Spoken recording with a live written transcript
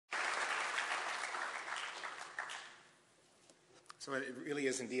So it really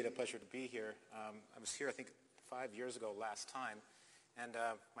is indeed a pleasure to be here. I was here, I think, 5 years ago last time, and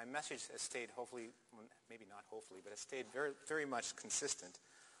my message has stayed hopefully, maybe not hopefully, but has stayed very, very much consistent.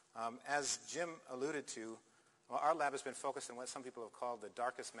 As Jim alluded to, well, our lab has been focused on what some people have called the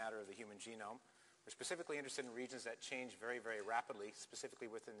darkest matter of the human genome. We're specifically interested in regions that change very, very rapidly, specifically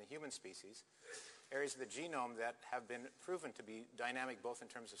within the human species, areas of the genome that have been proven to be dynamic both in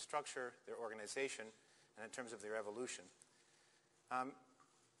terms of structure, their organization, and in terms of their evolution.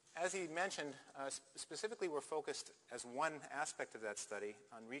 As he mentioned, specifically we're focused as one aspect of that study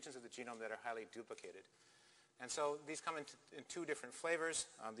on regions of the genome that are highly duplicated. And so these come in two different flavors.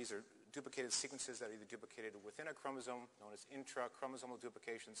 These are duplicated sequences that are either duplicated within a chromosome, known as intrachromosomal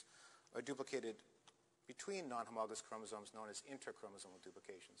duplications, or duplicated between non-homologous chromosomes, known as interchromosomal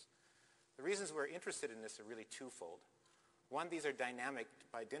duplications. The reasons we're interested in this are really twofold. One, these are dynamic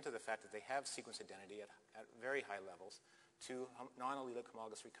by dint of the fact that they have sequence identity at very high levels to non-allelic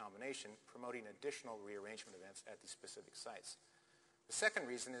homologous recombination, promoting additional rearrangement events at these specific sites. The second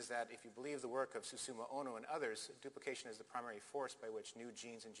reason is that if you believe the work of Susuma Ono and others, duplication is the primary force by which new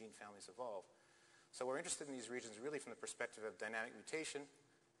genes and gene families evolve. So we're interested in these regions really from the perspective of dynamic mutation,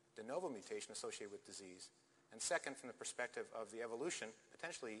 de novo mutation associated with disease, and second, from the perspective of the evolution,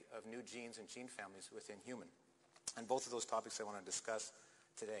 potentially, of new genes and gene families within human. And both of those topics I want to discuss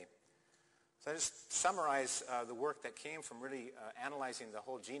today. So I just summarize the work that came from really analyzing the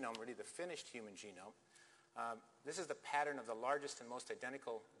whole genome, really the finished human genome. This is the pattern of the largest and most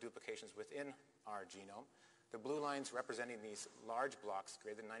identical duplications within our genome. The blue lines representing these large blocks,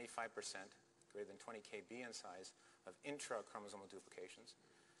 greater than 95%, greater than 20 kb in size, of intrachromosomal duplications.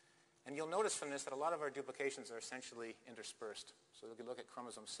 And you'll notice from this that a lot of our duplications are essentially interspersed. So if you look at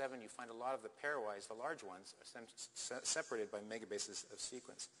chromosome 7, you find a lot of the pairwise, the large ones, are separated by megabases of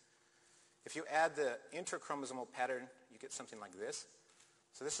sequence. If you add the interchromosomal pattern, you get something like this.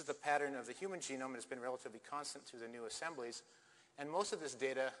 So this is the pattern of the human genome, and it's been relatively constant through the new assemblies. And most of this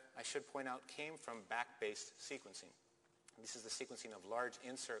data, I should point out, came from back-based sequencing. This is the sequencing of large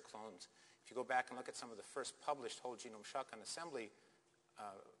insert clones. If you go back and look at some of the first published whole genome shotgun assembly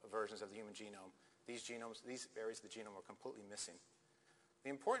versions of the human genome, these areas of the genome are completely missing.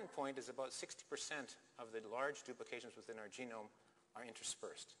 The important point is about 60% of the large duplications within our genome are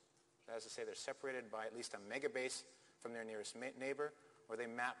interspersed. As I say, they're separated by at least a megabase from their nearest neighbor, or they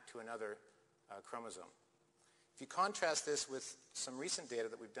map to another chromosome. If you contrast this with some recent data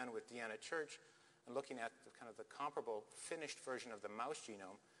that we've done with Deanna Church and looking at the comparable finished version of the mouse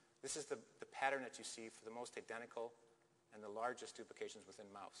genome, this is the pattern that you see for the most identical and the largest duplications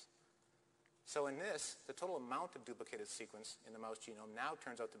within mouse. So in this, the total amount of duplicated sequence in the mouse genome now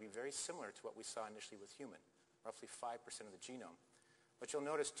turns out to be very similar to what we saw initially with human, roughly 5% of the genome. But you'll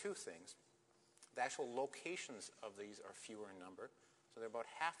notice two things. The actual locations of these are fewer in number. So they're about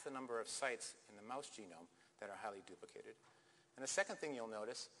half the number of sites in the mouse genome that are highly duplicated. And the second thing you'll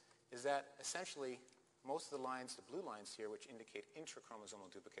notice is that essentially most of the lines, the blue lines here, which indicate intrachromosomal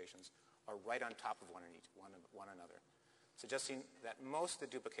duplications, are right on top of one another, suggesting that most of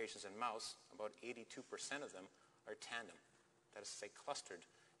the duplications in mouse, about 82% of them, are tandem, that is to say clustered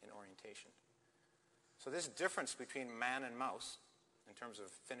in orientation. So this difference between man and mouse in terms of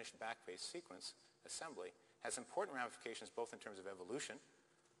finished back-based sequence assembly has important ramifications both in terms of evolution,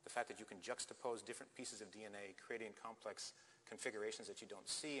 the fact that you can juxtapose different pieces of DNA, creating complex configurations that you don't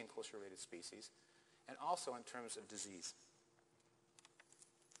see in closely related species, and also in terms of disease.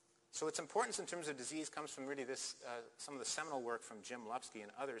 So its importance in terms of disease comes from really this, some of the seminal work from Jim Lupsky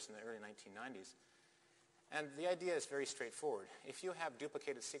and others in the early 1990s. And the idea is very straightforward. If you have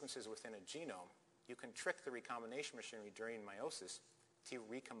duplicated sequences within a genome, you can trick the recombination machinery during meiosis to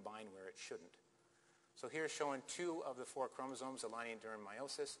recombine where it shouldn't. So here is showing 2 of the 4 chromosomes aligning during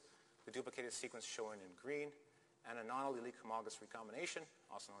meiosis, the duplicated sequence shown in green, and a non-allelic homologous recombination,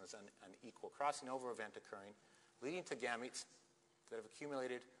 also known as an equal crossing over event occurring, leading to gametes that have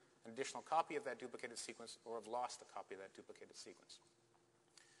accumulated an additional copy of that duplicated sequence or have lost a copy of that duplicated sequence.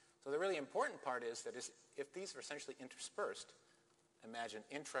 So the really important part is that if these are essentially interspersed, imagine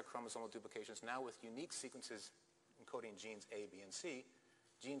intrachromosomal duplications now with unique sequences encoding genes A, B, and C,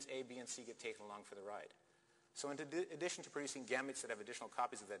 genes A, B, and C get taken along for the ride. So in addition to producing gametes that have additional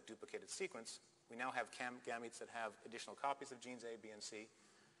copies of that duplicated sequence, we now have gametes that have additional copies of genes A, B, and C,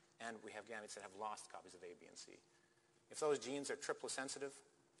 and we have gametes that have lost copies of A, B, and C. If those genes are triplosensitive,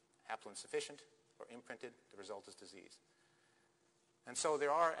 haploinsufficient, or imprinted, the result is disease. And so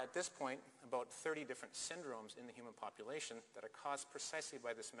there are, at this point, about 30 different syndromes in the human population that are caused precisely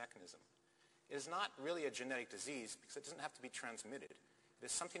by this mechanism. It is not really a genetic disease because it doesn't have to be transmitted. It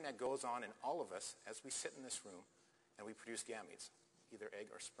is something that goes on in all of us as we sit in this room and we produce gametes, either egg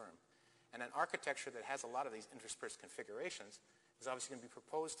or sperm. And an architecture that has a lot of these interspersed configurations is obviously going to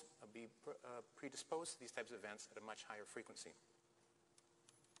be predisposed to these types of events at a much higher frequency.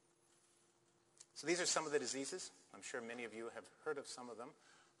 So these are some of the diseases. I'm sure many of you have heard of some of them.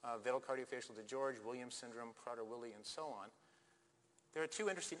 Vetocardiofacial DeGeorge, Williams syndrome, Prader-Willi, and so on. There are two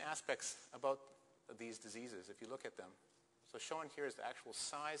interesting aspects about these diseases if you look at them. So shown here is the actual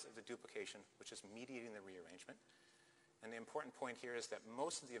size of the duplication, which is mediating the rearrangement. And the important point here is that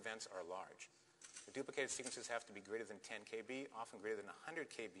most of the events are large. The duplicated sequences have to be greater than 10 kb, often greater than 100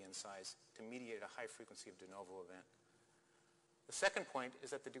 kb in size, to mediate a high frequency of de novo event. The second point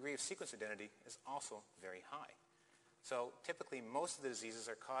is that the degree of sequence identity is also very high. So typically, most of the diseases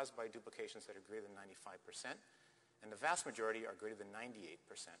are caused by duplications that are greater than 95%, and the vast majority are greater than 98%.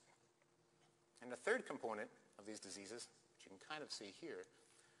 And the third component of these diseases, which you can kind of see here,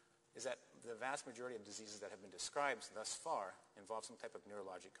 is that the vast majority of diseases that have been described thus far involve some type of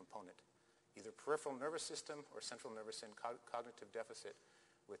neurologic component, either peripheral nervous system or central nervous system cognitive deficit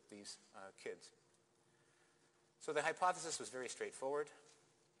with these kids. So the hypothesis was very straightforward.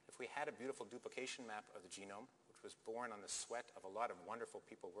 If we had a beautiful duplication map of the genome, which was born on the sweat of a lot of wonderful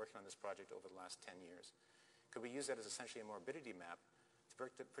people working on this project over the last 10 years, could we use that as essentially a morbidity map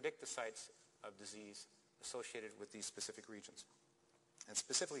to predict the sites of disease associated with these specific regions? And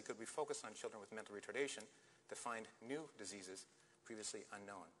specifically, could we focus on children with mental retardation to find new diseases previously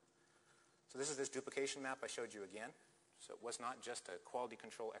unknown? So this is this duplication map I showed you again. So it was not just a quality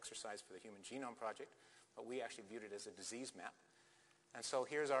control exercise for the Human Genome Project, but we actually viewed it as a disease map. And so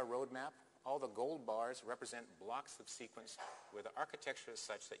here's our roadmap. All the gold bars represent blocks of sequence where the architecture is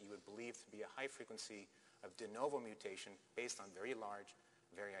such that you would believe to be a high frequency of de novo mutation based on very large,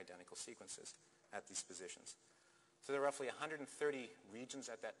 very identical sequences at these positions. So there are roughly 130 regions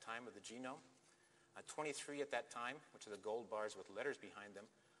at that time of the genome. 23 at that time, which are the gold bars with letters behind them,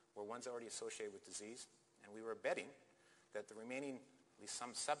 were ones already associated with disease. And we were betting that the remaining, at least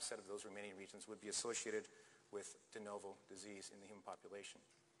some subset of those remaining regions, would be associated with de novo disease in the human population.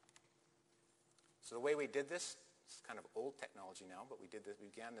 So the way we did this, it's kind of old technology now, but we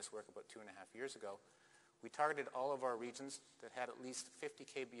began this work about 2.5 years ago. We targeted all of our regions that had at least 50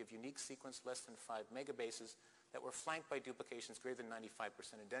 kb of unique sequence, less than 5 megabases, that were flanked by duplications greater than 95%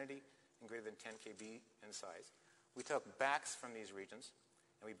 identity and greater than 10 kb in size. We took backs from these regions,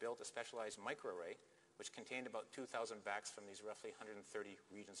 and we built a specialized microarray, which contained about 2,000 backs from these roughly 130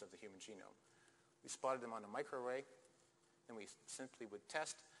 regions of the human genome. We spotted them on a microarray, and we simply would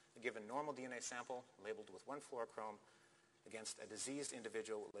test a given normal DNA sample labeled with one fluorochrome against a diseased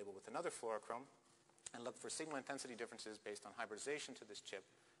individual labeled with another fluorochrome, and look for signal intensity differences based on hybridization to this chip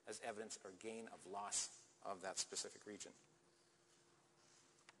as evidence or gain of loss of that specific region.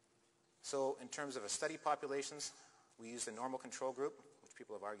 So in terms of a study populations, we used a normal control group, which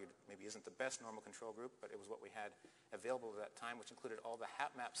people have argued maybe isn't the best normal control group, but it was what we had available at that time, which included all the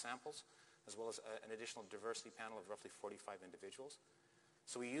HapMap samples, as well as an additional diversity panel of roughly 45 individuals.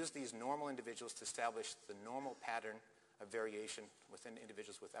 So we used these normal individuals to establish the normal pattern of variation within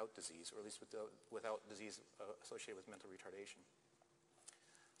individuals without disease, or at least without disease associated with mental retardation.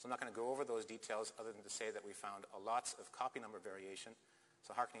 So I'm not going to go over those details other than to say that we found lots of copy number variation.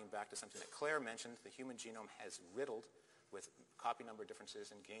 So harkening back to something that Claire mentioned, the human genome has riddled with copy number differences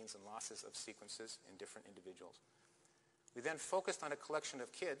and gains and losses of sequences in different individuals. We then focused on a collection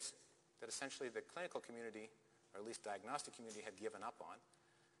of kids that essentially the clinical community, or at least diagnostic community, had given up on.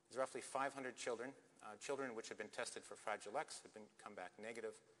 There's roughly 500 children, children which have been tested for Fragile X have come back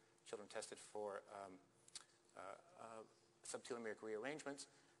negative, children tested for subtelomeric rearrangements,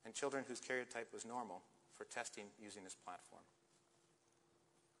 and children whose karyotype was normal for testing using this platform.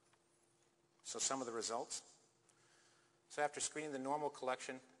 So some of the results. So after screening the normal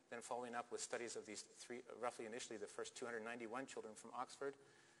collection, then following up with studies of these roughly initially the first 291 children from Oxford,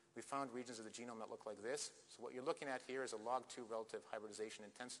 we found regions of the genome that look like this. So what you're looking at here is a log2 relative hybridization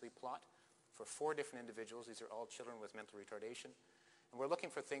intensity plot for 4 different individuals. These are all children with mental retardation. And we're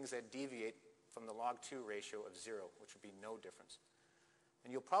looking for things that deviate from the log2 ratio of 0, which would be no difference. And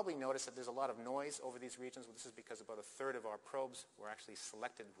you'll probably notice that there's a lot of noise over these regions. Well, this is because about 1/3 of our probes were actually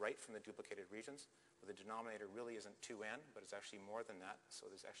selected right from the duplicated regions, where the denominator really isn't 2n, but it's actually more than that, so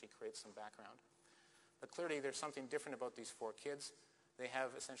this actually creates some background. But clearly there's something different about these 4 kids. They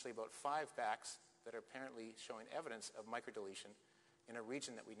have essentially about 5 backs that are apparently showing evidence of microdeletion in a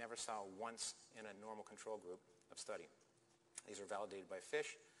region that we never saw once in a normal control group of study. These are validated by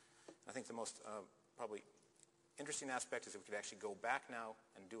fish. I think the most probably interesting aspect is that we could actually go back now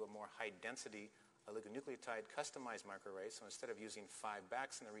and do a more high-density oligonucleotide customized microarray. So instead of using 5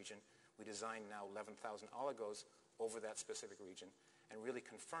 backs in the region, we designed now 11,000 oligos over that specific region and really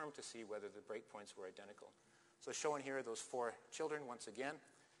confirm to see whether the breakpoints were identical. So shown here are those 4 children once again.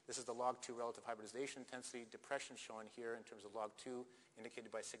 This is the log 2 relative hybridization intensity. Depression shown here in terms of log 2,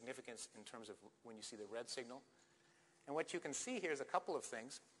 indicated by significance in terms of when you see the red signal. And what you can see here is a couple of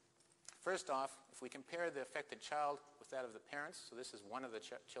things. First off, if we compare the affected child with that of the parents, so this is one of the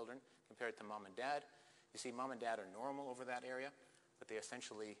children compared to mom and dad, you see mom and dad are normal over that area, but they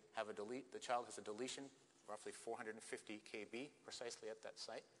essentially have the child has a deletion, roughly 450 kb, precisely at that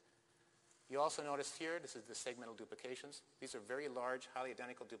site. You also notice here, this is the segmental duplications. These are very large, highly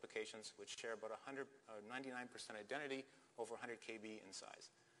identical duplications which share about 99% identity over 100 kb in size.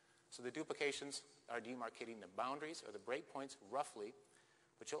 So the duplications are demarcating the boundaries or the breakpoints roughly,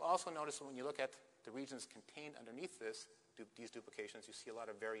 but you'll also notice when you look at the regions contained underneath these duplications, you see a lot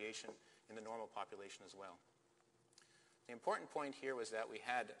of variation in the normal population as well. The important point here was that we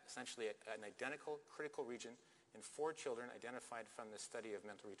had essentially an identical critical region in 4 children identified from the study of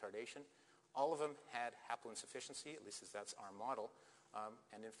mental retardation. All of them had haploinsufficiency, at least as that's our model,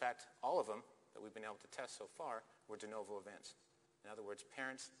 and in fact, all of them that we've been able to test so far were de novo events. In other words,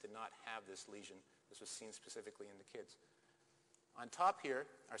 parents did not have this lesion. This was seen specifically in the kids. On top here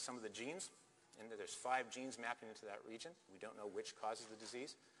are some of the genes, and there's 5 genes mapping into that region. We don't know which causes the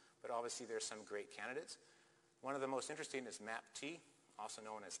disease, but obviously there's some great candidates. One of the most interesting is MAPT, also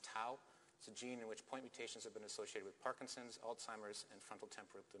known as tau. It's a gene in which point mutations have been associated with Parkinson's, Alzheimer's, and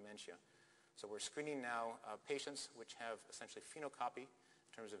frontotemporal dementia. So we're screening now patients which have essentially phenocopy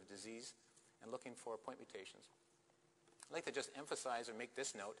in terms of disease and looking for point mutations. I'd like to just emphasize or make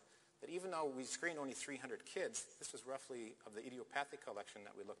this note that even though we screened only 300 kids, this was roughly, of the idiopathic collection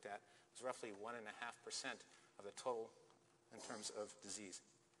that we looked at, was roughly 1.5% of the total in terms of disease.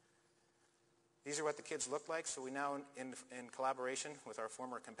 These are what the kids look like. So we now, in collaboration with our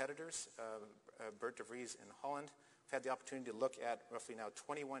former competitors, Bert de Vries in Holland, we've had the opportunity to look at roughly now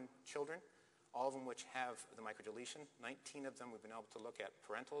 21 children, all of them which have the microdeletion. 19 of them we've been able to look at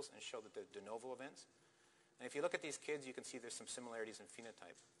parentals and show that they're de novo events. And if you look at these kids, you can see there's some similarities in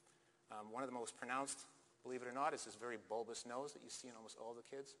phenotype. One of the most pronounced, believe it or not, is this very bulbous nose that you see in almost all the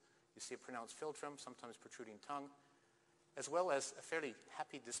kids. You see a pronounced philtrum, sometimes protruding tongue, as well as a fairly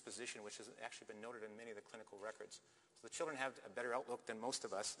happy disposition, which has actually been noted in many of the clinical records. So the children have a better outlook than most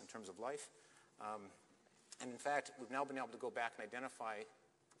of us in terms of life. And in fact, we've now been able to go back and identify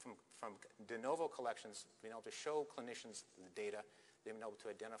from de novo collections, being able to show clinicians the data, they've been able to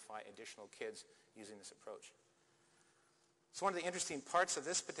identify additional kids using this approach. So one of the interesting parts of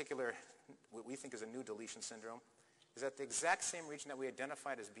this particular, what we think is a new deletion syndrome, is that the exact same region that we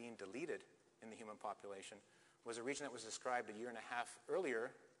identified as being deleted in the human population was a region that was described a year and a half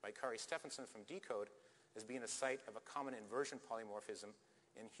earlier by Kari Stephenson from DECODE as being a site of a common inversion polymorphism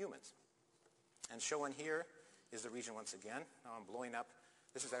in humans. And shown here is the region once again. Now I'm blowing up.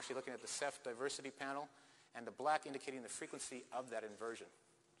 This is actually looking at the Ceph diversity panel, and the black indicating the frequency of that inversion.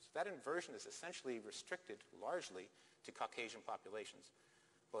 So that inversion is essentially restricted largely to Caucasian populations.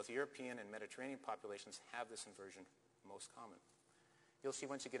 Both European and Mediterranean populations have this inversion most common. You'll see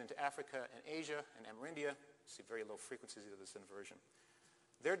once you get into Africa and Asia and Amerindia, you see very low frequencies of this inversion.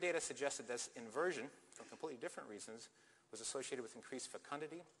 Their data suggested this inversion, for completely different reasons, was associated with increased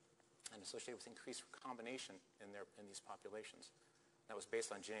fecundity and associated with increased recombination in these populations. That was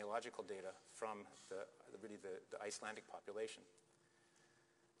based on genealogical data from the Icelandic population.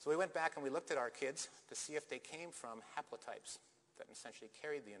 So we went back and we looked at our kids to see if they came from haplotypes that essentially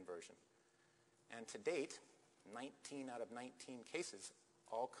carried the inversion. And to date, 19 out of 19 cases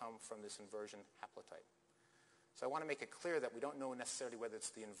all come from this inversion haplotype. So I want to make it clear that we don't know necessarily whether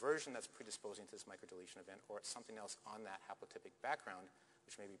it's the inversion that's predisposing to this microdeletion event or it's something else on that haplotypic background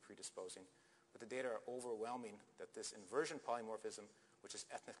which may be predisposing. But the data are overwhelming that this inversion polymorphism, which is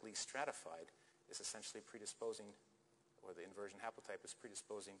ethnically stratified, is essentially predisposing, or the inversion haplotype is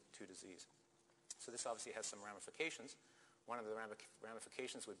predisposing to disease. So this obviously has some ramifications. One of the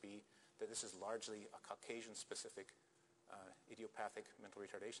ramifications would be that this is largely a Caucasian-specific idiopathic mental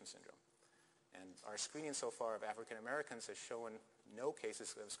retardation syndrome. And our screening so far of African Americans has shown no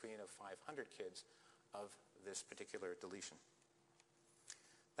cases of screening of 500 kids of this particular deletion.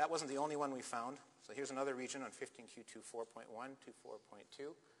 That wasn't the only one we found. So here's another region on 15q24.1,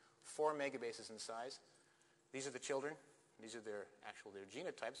 24.2, 4 megabases in size. These are the children. These are their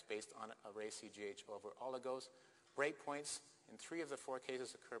genotypes based on array CGH over oligos. Breakpoints in 3 of the 4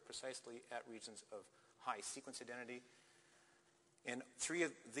 cases occur precisely at regions of high sequence identity. In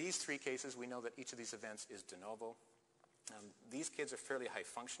these 3 cases, we know that each of these events is de novo. These kids are fairly high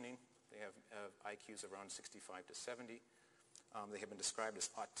functioning. They have IQs around 65 to 70. They have been described as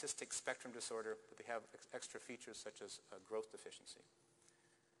autistic spectrum disorder, but they have extra features such as growth deficiency.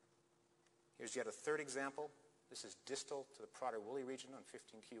 Here's yet a third example. This is distal to the Prader-Willi region on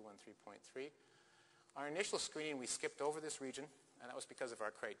 15q13.3. Our initial screening, we skipped over this region, and that was because of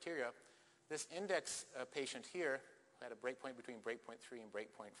our criteria. This index patient here had a breakpoint between breakpoint 3 and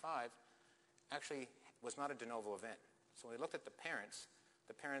breakpoint 5, actually was not a de novo event. So when we looked at the parents,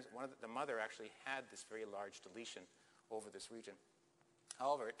 the mother actually had this very large deletion over this region.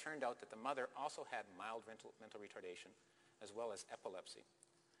 However, it turned out that the mother also had mild mental retardation as well as epilepsy.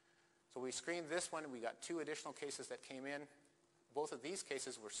 So we screened this one. We got 2 additional cases that came in. Both of these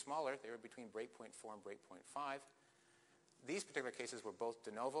cases were smaller. They were between breakpoint 4 and breakpoint 5. These particular cases were both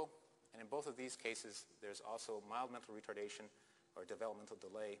de novo, and in both of these cases, there's also mild mental retardation or developmental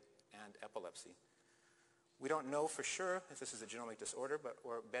delay and epilepsy. We don't know for sure if this is a genomic disorder, but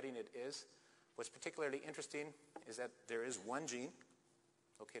we're betting it is. What's particularly interesting is that there is one gene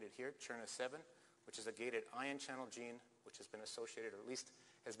located here, CHRNA7, which is a gated ion channel gene, which has been associated, or at least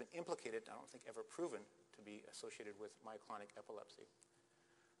has been implicated, I don't think ever proven, to be associated with myoclonic epilepsy.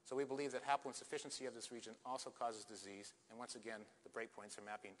 So we believe that haploinsufficiency of this region also causes disease, and once again, the breakpoints are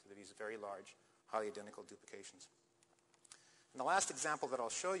mapping to these very large, highly identical duplications. And the last example that I'll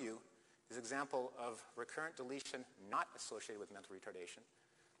show you is an example of recurrent deletion not associated with mental retardation.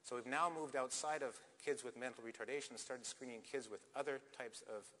 So we've now moved outside of kids with mental retardation and started screening kids with other types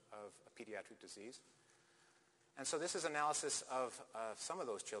of pediatric disease. And so this is analysis of some of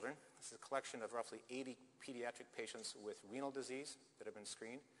those children. This is a collection of roughly 80 pediatric patients with renal disease that have been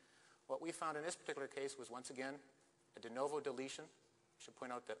screened. What we found in this particular case was, once again, a de novo deletion. I should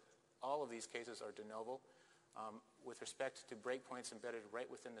point out that all of these cases are de novo with respect to breakpoints embedded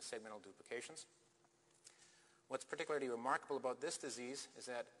right within the segmental duplications. What's particularly remarkable about this disease is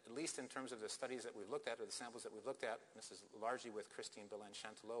that, at least in terms of the studies that we've looked at, or the samples that we've looked at, and this is largely with Christine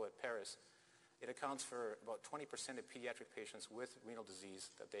Belen-Chantelot at Paris, it accounts for about 20% of pediatric patients with renal disease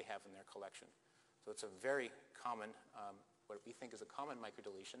that they have in their collection. So it's a very common, what we think is a common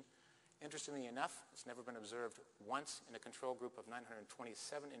microdeletion. Interestingly enough, it's never been observed once in a control group of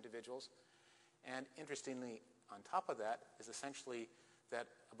 927 individuals. And interestingly, on top of that, is essentially that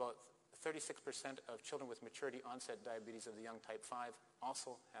about 36% of children with maturity onset diabetes of the young type 5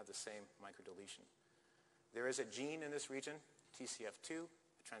 also have the same microdeletion. There is a gene in this region, TCF2,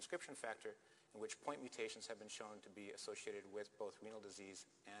 a transcription factor, in which point mutations have been shown to be associated with both renal disease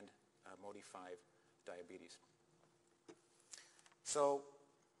and MODY5 diabetes. So,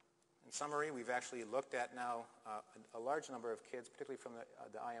 in summary, we've actually looked at now a large number of kids, particularly from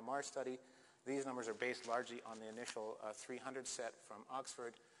the IMR study. These numbers are based largely on the initial 300 set from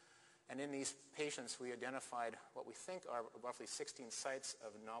Oxford. And in these patients, we identified what we think are roughly 16 sites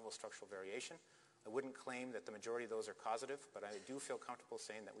of novel structural variation. I wouldn't claim that the majority of those are causative, but I do feel comfortable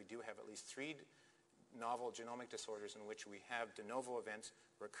saying that we do have at least 3 novel genomic disorders in which we have de novo events,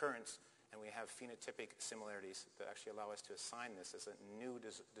 recurrence, and we have phenotypic similarities that actually allow us to assign this as a new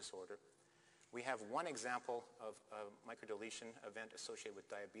disorder. We have one example of a microdeletion event associated with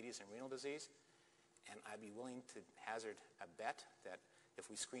diabetes and renal disease, and I'd be willing to hazard a bet that if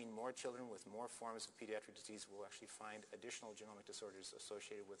we screen more children with more forms of pediatric disease, we'll actually find additional genomic disorders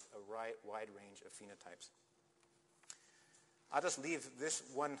associated with a wide range of phenotypes. I'll just leave this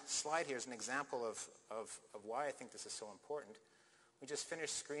one slide here as an example of why I think this is so important. We just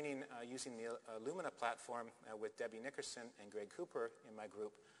finished screening using the Illumina platform with Debbie Nickerson and Greg Cooper in my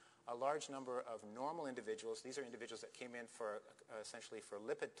group, a large number of normal individuals. These are individuals that came in for essentially for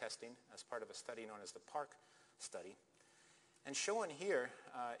lipid testing as part of a study known as the PARC study. And shown here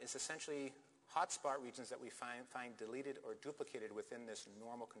is essentially hotspot regions that we find deleted or duplicated within this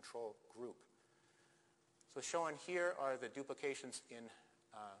normal control group. So shown here are the duplications in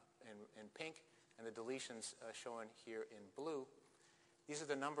pink and the deletions shown here in blue. These are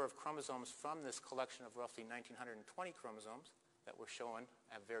the number of chromosomes from this collection of roughly 1,920 chromosomes that were shown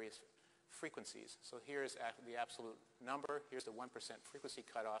at various frequencies. So here's the absolute number. Here's the 1% frequency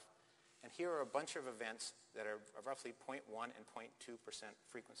cutoff. And here are a bunch of events that are roughly 0.1 and 0.2%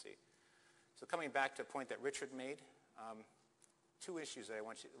 frequency. So coming back to a point that Richard made, 2 issues that I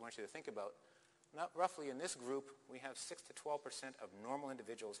want you to think about. Roughly in this group, we have 6 to 12% of normal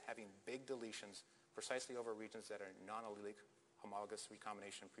individuals having big deletions precisely over regions that are non-allelic, homologous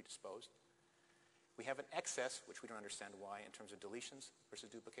recombination predisposed. We have an excess, which we don't understand why, in terms of deletions versus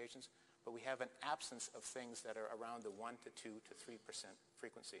duplications, but we have an absence of things that are around the 1 to 2 to 3%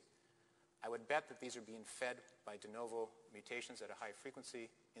 frequency. I would bet that these are being fed by de novo mutations at a high frequency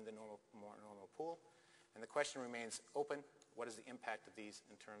in the more normal pool. And the question remains open. What is the impact of these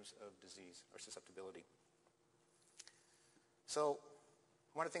in terms of disease or susceptibility? So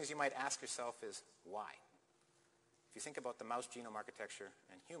one of the things you might ask yourself is, why? If you think about the mouse genome architecture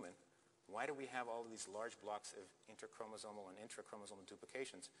and human, why do we have all of these large blocks of interchromosomal and intrachromosomal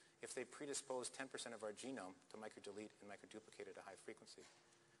duplications if they predispose 10% of our genome to microdelete and microduplicate at a high frequency?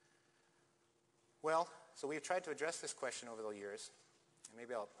 Well, so we've tried to address this question over the years, and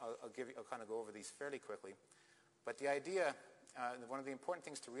maybe I'll kind of go over these fairly quickly. But the idea, one of the important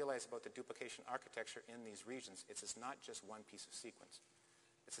things to realize about the duplication architecture in these regions is it's not just one piece of sequence.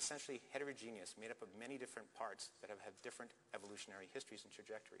 It's essentially heterogeneous, made up of many different parts that have had different evolutionary histories and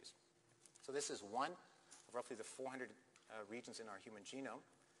trajectories. So this is one of roughly the 400 regions in our human genome,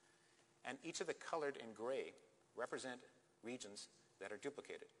 and each of the colored in gray represent regions that are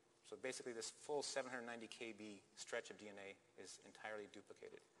duplicated. So basically this full 790 kb stretch of DNA is entirely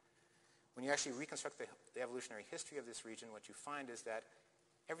duplicated. When you actually reconstruct the evolutionary history of this region, what you find is that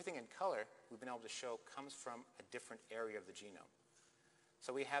everything in color we've been able to show comes from a different area of the genome.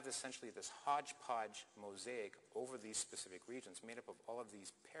 So we have essentially this hodgepodge mosaic over these specific regions made up of all of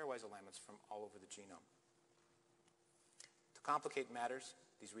these pairwise alignments from all over the genome. To complicate matters,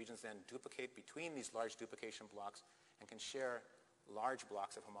 these regions then duplicate between these large duplication blocks and can share large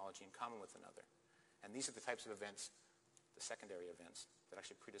blocks of homology in common with another. And these are the types of events, the secondary events, that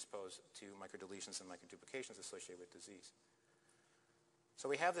actually predispose to microdeletions and microduplications associated with disease. So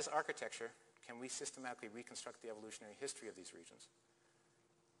we have this architecture. Can we systematically reconstruct the evolutionary history of these regions?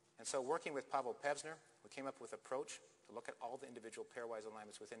 And so working with Pavel Pevsner, we came up with an approach to look at all the individual pairwise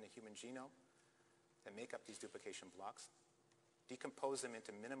alignments within the human genome that make up these duplication blocks, decompose them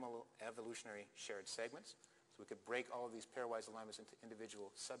into minimal evolutionary shared segments, so we could break all of these pairwise alignments into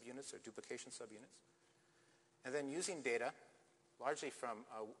individual subunits or duplication subunits. And then using data, largely from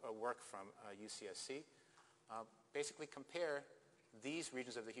work from UCSC, basically compare these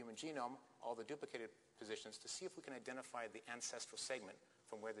regions of the human genome, all the duplicated positions, to see if we can identify the ancestral segment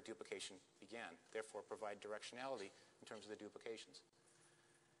from where the duplication began, therefore provide directionality in terms of the duplications.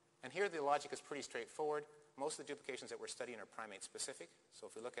 And here the logic is pretty straightforward. Most of the duplications that we're studying are primate specific. So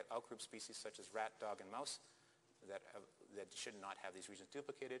if we look at outgroup species such as rat, dog, and mouse that should not have these regions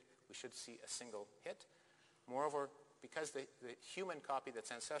duplicated, we should see a single hit. Moreover, because the human copy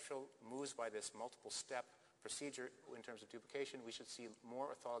that's ancestral moves by this multiple step procedure in terms of duplication, we should see more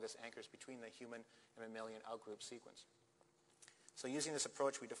orthologous anchors between the human and mammalian outgroup sequence. So using this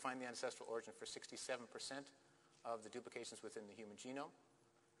approach, we defined the ancestral origin for 67% of the duplications within the human genome.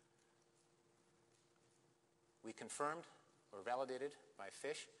 We confirmed or validated by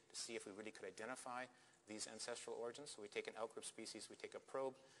fish to see if we really could identify these ancestral origins. So we take an outgroup species, we take a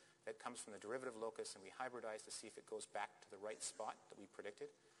probe that comes from the derivative locus, and we hybridize to see if it goes back to the right spot that we predicted.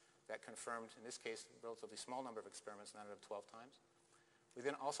 That confirmed, in this case, a relatively small number of experiments, 9 out of 12 times. We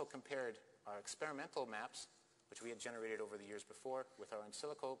then also compared our experimental maps, which we had generated over the years before, with our in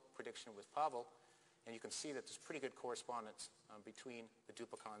silico prediction with Pavel, and you can see that there's pretty good correspondence between the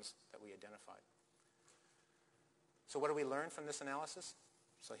duplicons that we identified. So what do we learn from this analysis?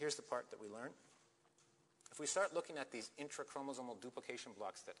 So here's the part that we learned. If we start looking at these intrachromosomal duplication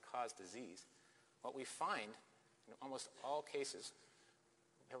blocks that cause disease, what we find in almost all cases,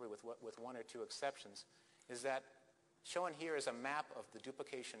 probably with one or two exceptions, is that shown here is a map of the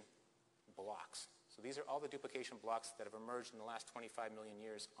duplication blocks. So these are all the duplication blocks that have emerged in the last 25 million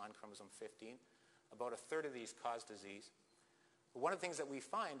years on chromosome 15. About a third of these cause disease. But one of the things that we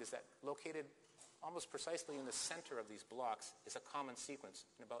find is that located almost precisely in the center of these blocks is a common sequence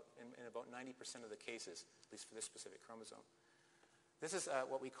in about 90% of the cases, at least for this specific chromosome. This is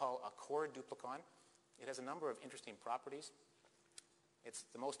what we call a core duplicon. It has a number of interesting properties. It's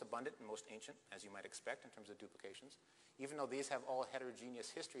the most abundant and most ancient, as you might expect, in terms of duplications. Even though these have all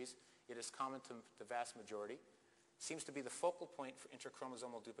heterogeneous histories, it is common to the vast majority. It seems to be the focal point for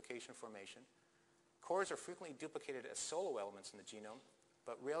interchromosomal duplication formation. Cores are frequently duplicated as solo elements in the genome,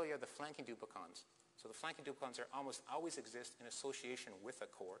 but rarely are the flanking duplicons. So the flanking duplicons almost always exist in association with a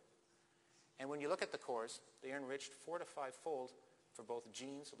core. And when you look at the cores, they are enriched 4 to 5-fold for both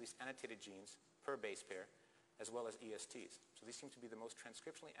genes, at least annotated genes, per base pair, as well as ESTs. So these seem to be the most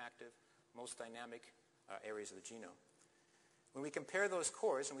transcriptionally active, most dynamic areas of the genome. When we compare those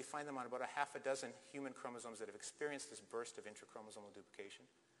cores, and we find them on about a half a dozen human chromosomes that have experienced this burst of intrachromosomal duplication,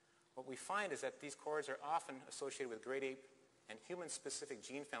 what we find is that these cores are often associated with great ape and human-specific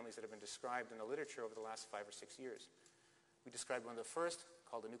gene families that have been described in the literature over the last 5 or 6 years. We described one of the first,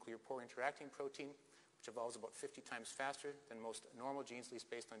 called the nuclear pore interacting protein, which evolves about 50 times faster than most normal genes, at least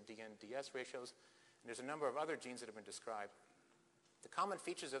based on DN-DS ratios. And there's a number of other genes that have been described. The common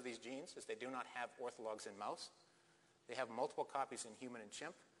features of these genes is they do not have orthologs in mouse. They have multiple copies in human and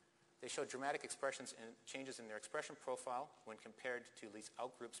chimp. They show dramatic changes in their expression profile when compared to at least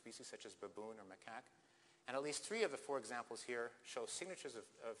outgroup species such as baboon or macaque. And at least 3 of the 4 examples here show signatures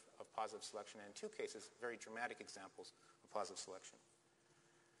of positive selection, and in 2 cases, very dramatic examples of positive selection.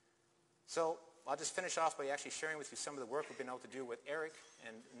 So I'll just finish off by actually sharing with you some of the work we've been able to do with Eric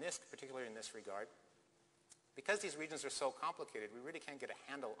and NISC, particularly in this regard. Because these regions are so complicated, we really can't get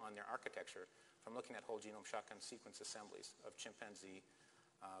a handle on their architecture from looking at whole genome shotgun sequence assemblies of chimpanzee,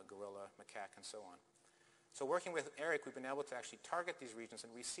 gorilla, macaque, and so on. So working with Eric, we've been able to actually target these regions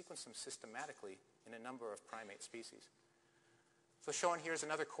and resequence them systematically in a number of primate species. So shown here is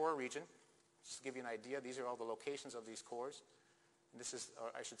another core region. Just to give you an idea, these are all the locations of these cores. And this is,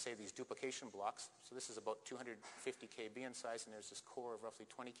 or I should say, these duplication blocks. So this is about 250 kb in size, and there's this core of roughly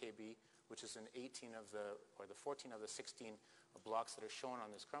 20 kb, which is in 18 of the, or the 14 of the 16 blocks that are shown on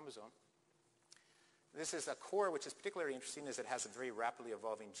this chromosome. This is a core which is particularly interesting as it has a very rapidly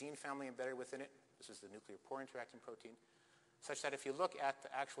evolving gene family embedded within it. This is the nuclear pore interacting protein, such that if you look at the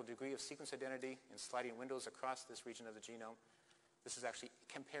actual degree of sequence identity in sliding windows across this region of the genome, this is actually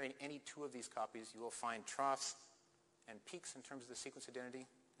comparing any 2 of these copies. You will find troughs and peaks in terms of the sequence identity.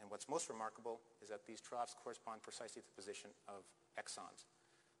 And what's most remarkable is that these troughs correspond precisely to the position of exons.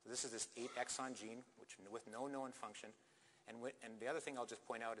 So this is this 8-exon gene with no known function. And the other thing I'll just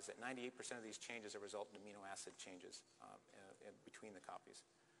point out is that 98% of these changes are result in amino acid changes between the copies.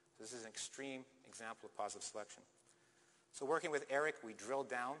 So this is an extreme example of positive selection. So working with Eric, we drilled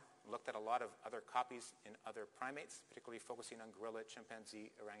down, looked at a lot of other copies in other primates, particularly focusing on gorilla,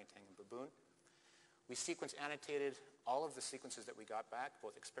 chimpanzee, orangutan, and baboon. We sequence annotated all of the sequences that we got back,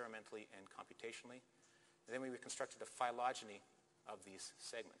 both experimentally and computationally. And then we reconstructed a phylogeny of these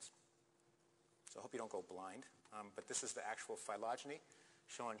segments. So I hope you don't go blind, but this is the actual phylogeny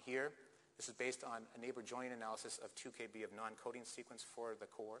shown here. This is based on a neighbor joining analysis of 2 kb of non-coding sequence for the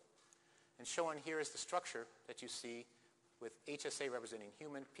core. And shown here is the structure that you see with HSA representing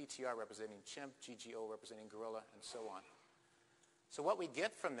human, PTR representing chimp, GGO representing gorilla, and so on. So what we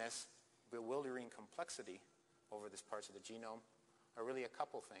get from this bewildering complexity over these parts of the genome are really a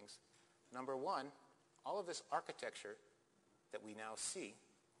couple things. Number one, all of this architecture that we now see,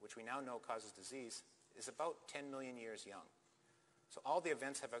 which we now know causes disease, is about 10 million years young. So all the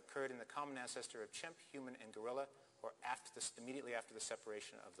events have occurred in the common ancestor of chimp, human, and gorilla, or immediately after the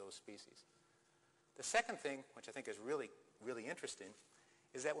separation of those species. The second thing, which I think is really, really interesting,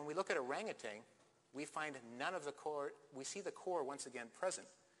 is that when we look at orangutan, we find none of the core, we see the core once again present,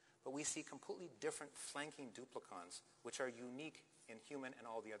 but we see completely different flanking duplicons, which are unique in human and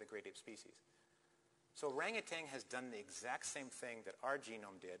all the other great ape species. So orangutan has done the exact same thing that our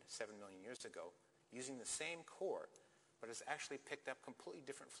genome did 7 million years ago, using the same core, but has actually picked up completely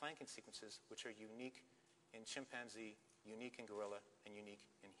different flanking sequences, which are unique in chimpanzee, unique in gorilla, and unique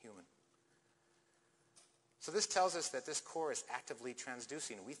in human. So this tells us that this core is actively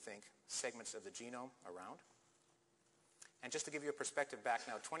transducing, we think, segments of the genome around. And just to give you a perspective back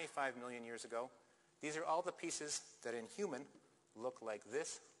now, 25 million years ago, these are all the pieces that in human look like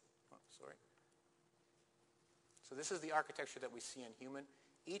this. Oh, sorry. So this is the architecture that we see in human.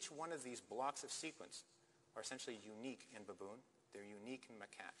 Each one of these blocks of sequence are essentially unique in baboon. They're unique in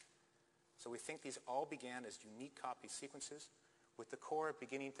macaque. So we think these all began as unique copy sequences, with the core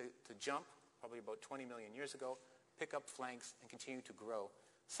beginning to jump, probably about 20 million years ago, pick up flanks, and continue to grow,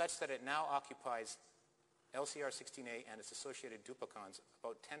 such that it now occupies LCR16A and its associated duplicons,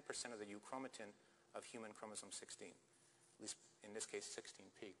 about 10% of the euchromatin of human chromosome 16, at least in this case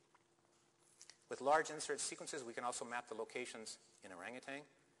 16p. With large insert sequences, we can also map the locations in orangutan.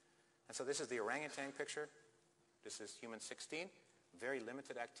 And so this is the orangutan picture. This is human 16, very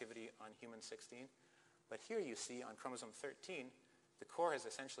limited activity on human 16. But here you see on chromosome 13, the core has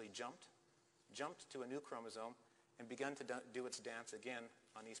essentially jumped to a new chromosome, and begun to do its dance again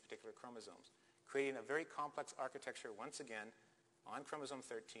on these particular chromosomes, creating a very complex architecture once again on chromosome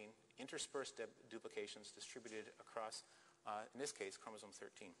 13, interspersed duplications distributed across, in this case, chromosome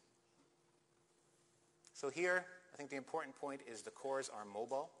 13. So here, I think the important point is the cores are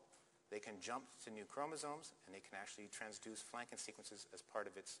mobile. They can jump to new chromosomes, and they can actually transduce flanking sequences as part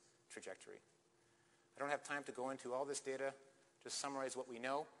of its trajectory. I don't have time to go into all this data, just summarize what we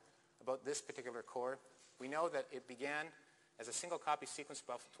know about this particular core. We know that it began as a single copy sequence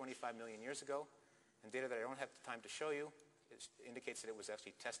about 25 million years ago, and data that I don't have the time to show you indicates that it was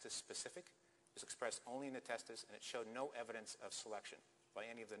actually testis specific. It was expressed only in the testis, and it showed no evidence of selection by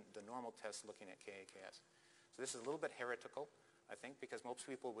any of the normal tests looking at KAKS. So this is a little bit heretical, I think, because most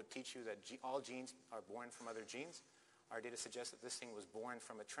people would teach you that all genes are born from other genes. Our data suggests that this thing was born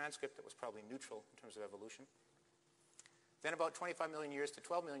from a transcript that was probably neutral in terms of evolution. Then about 25 million years to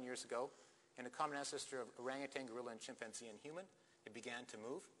 12 million years ago, in a common ancestor of orangutan, gorilla, and chimpanzee and human, it began to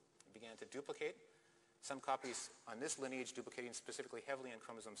move. It began to duplicate. Some copies on this lineage duplicating specifically heavily on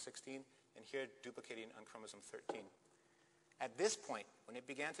chromosome 16, and here duplicating on chromosome 13. At this point, when it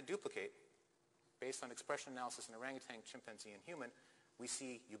began to duplicate, based on expression analysis in orangutan, chimpanzee, and human, we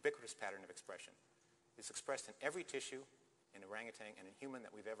see ubiquitous pattern of expression. It's expressed in every tissue in orangutan and in human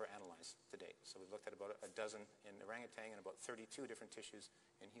that we've ever analyzed to date. So we've looked at about a dozen in orangutan and about 32 different tissues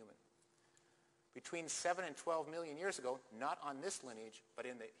in human. Between 7 and 12 million years ago, not on this lineage, but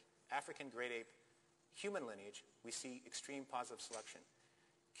in the African great ape human lineage, we see extreme positive selection.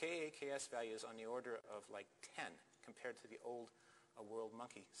 Ka-Ks values on the order of like 10 compared to the old world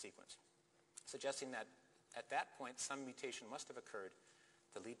monkey sequence, suggesting that at that point some mutation must have occurred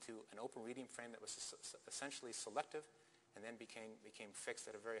to lead to an open reading frame that was essentially selective and then became fixed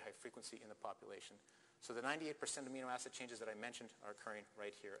at a very high frequency in the population. So the 98% amino acid changes that I mentioned are occurring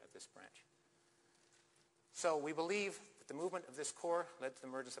right here at this branch. So we believe that the movement of this core led to the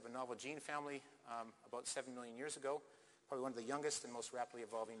emergence of a novel gene family about 7 million years ago, probably one of the youngest and most rapidly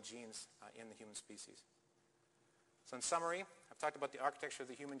evolving genes in the human species. So in summary, I've talked about the architecture of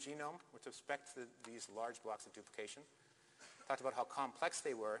the human genome with respect to these large blocks of duplication. Talked about how complex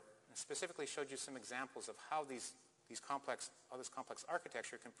they were, and specifically showed you some examples of how this complex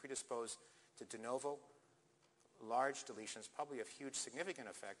architecture can predispose to de novo, large deletions, probably of huge significant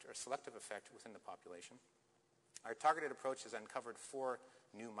effect or selective effect within the population. Our targeted approach has uncovered 4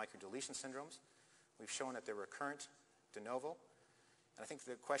 new microdeletion syndromes. We've shown that they're recurrent de novo, and I think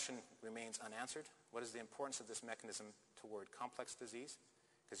the question remains unanswered. What is the importance of this mechanism toward complex disease?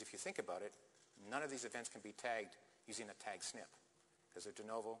 Because if you think about it, none of these events can be tagged using a tag SNP, because they're de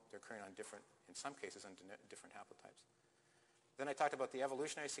novo, they're occurring on different, in some cases, on different haplotypes. Then I talked about the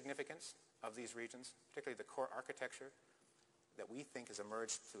evolutionary significance of these regions, particularly the core architecture that we think has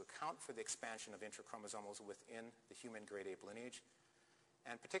emerged to account for the expansion of intrachromosomals within the human great ape lineage.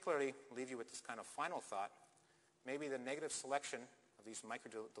 And particularly, leave you with this kind of final thought, maybe the negative selection of these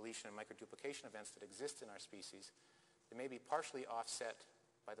microdeletion and microduplication events that exist in our species, they may be partially offset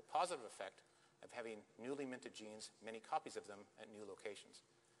by the positive effect of having newly minted genes, many copies of them at new locations.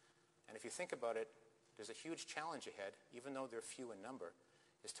 And if you think about it, there's a huge challenge ahead, even though they're few in number,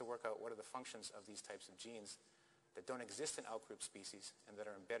 is to work out what are the functions of these types of genes that don't exist in outgroup species and that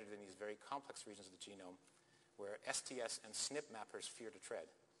are embedded in these very complex regions of the genome where STS and SNP mappers fear to tread.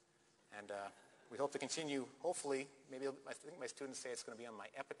 And we hope to continue, hopefully, maybe I think my students say it's going to be on my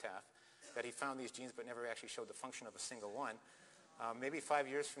epitaph, that he found these genes but never actually showed the function of a single one. Maybe 5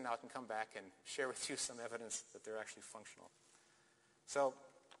 years from now I can come back and share with you some evidence that they're actually functional. So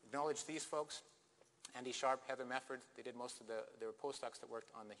acknowledge these folks. Andy Sharp, Heather Mefford, they did most of they were postdocs that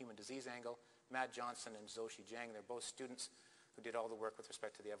worked on the human disease angle. Matt Johnson and Zoshi Jiang, they're both students who did all the work with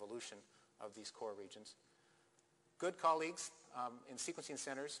respect to the evolution of these core regions. Good colleagues in sequencing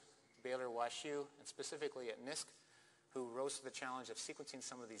centers, Baylor, WashU, and specifically at NISC, who rose to the challenge of sequencing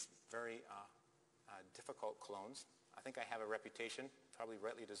some of these very difficult clones. I think I have a reputation, probably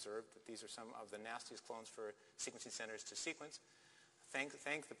rightly deserved, that these are some of the nastiest clones for sequencing centers to sequence.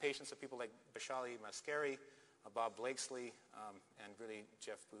 Thank the patience of people like Bashali Mascari, Bob Blakesley, and really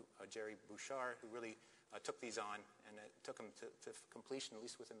Jerry Bouchard, who really took these on and took them to completion, at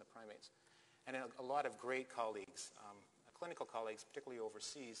least within the primates. And a lot of great colleagues, clinical colleagues, particularly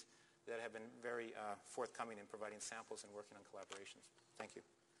overseas, that have been very forthcoming in providing samples and working on collaborations. Thank you.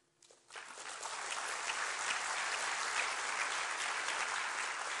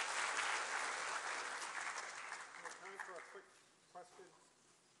 Time for a quick question.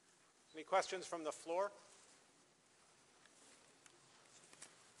 Any questions from the floor?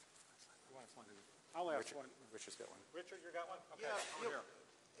 I'll ask one. Richard's got one. Richard, you got one? Okay.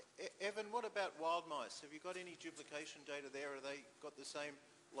 Yeah. Evan, what about wild mice? Have you got any duplication data there? Are they got the same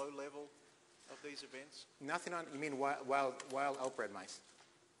low level of these events? Nothing on, you mean wild outbred mice?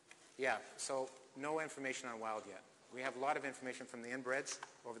 Yeah, so no information on wild yet. We have a lot of information from the inbreds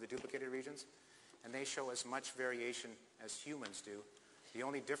over the duplicated regions, and they show as much variation as humans do. The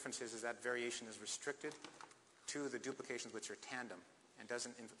only difference is that variation is restricted to the duplications which are tandem and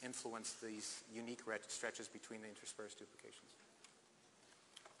doesn't influence these unique stretches between the interspersed duplications.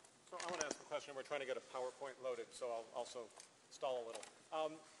 So I want to ask a question. We're trying to get a PowerPoint loaded, so I'll also stall a little.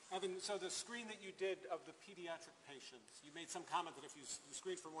 Evan, so the screen that you did of the pediatric patients, you made some comment that if you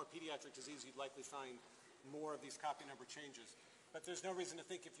screened for more pediatric disease, you'd likely find more of these copy number changes. But there's no reason to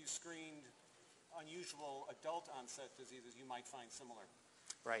think if you screened unusual adult onset diseases, you might find similar.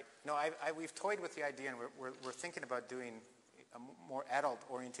 Right. No, we've toyed with the idea, and we're thinking about doing a more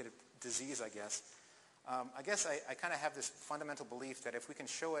adult-oriented disease, I guess. I guess I kind of have this fundamental belief that if we can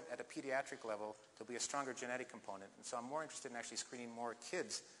show it at a pediatric level, there'll be a stronger genetic component. And so I'm more interested in actually screening more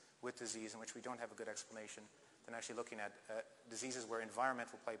kids with disease in which we don't have a good explanation than actually looking at diseases where environment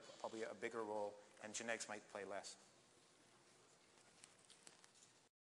will play probably a bigger role and genetics might play less.